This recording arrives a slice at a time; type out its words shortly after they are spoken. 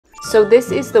So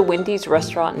this is the Wendy's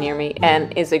restaurant near me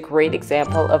and is a great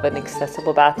example of an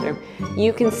accessible bathroom.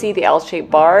 You can see the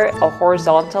L-shaped bar, a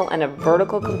horizontal and a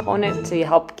vertical component to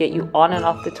help get you on and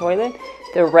off the toilet,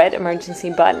 the red emergency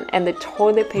button, and the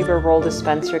toilet paper roll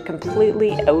dispenser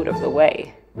completely out of the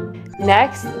way.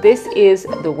 Next, this is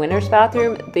the winner's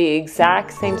bathroom, the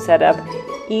exact same setup,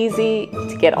 easy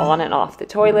to get on and off the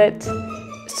toilet.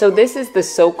 So this is the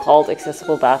so-called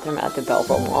accessible bathroom at the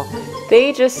Belleville Mall.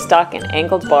 They just stuck an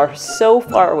angled bar so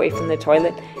far away from the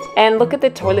toilet, and look at the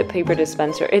toilet paper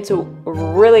dispenser, it's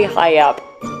really high up.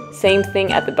 Same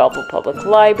thing at the Belleville Public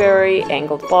Library,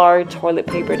 angled bar, toilet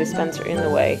paper dispenser in the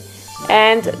way.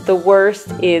 And the worst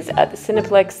is at the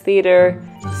Cineplex Theater,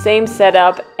 same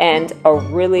setup and a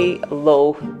really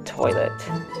low toilet.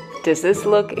 Does this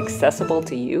look accessible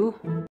to you?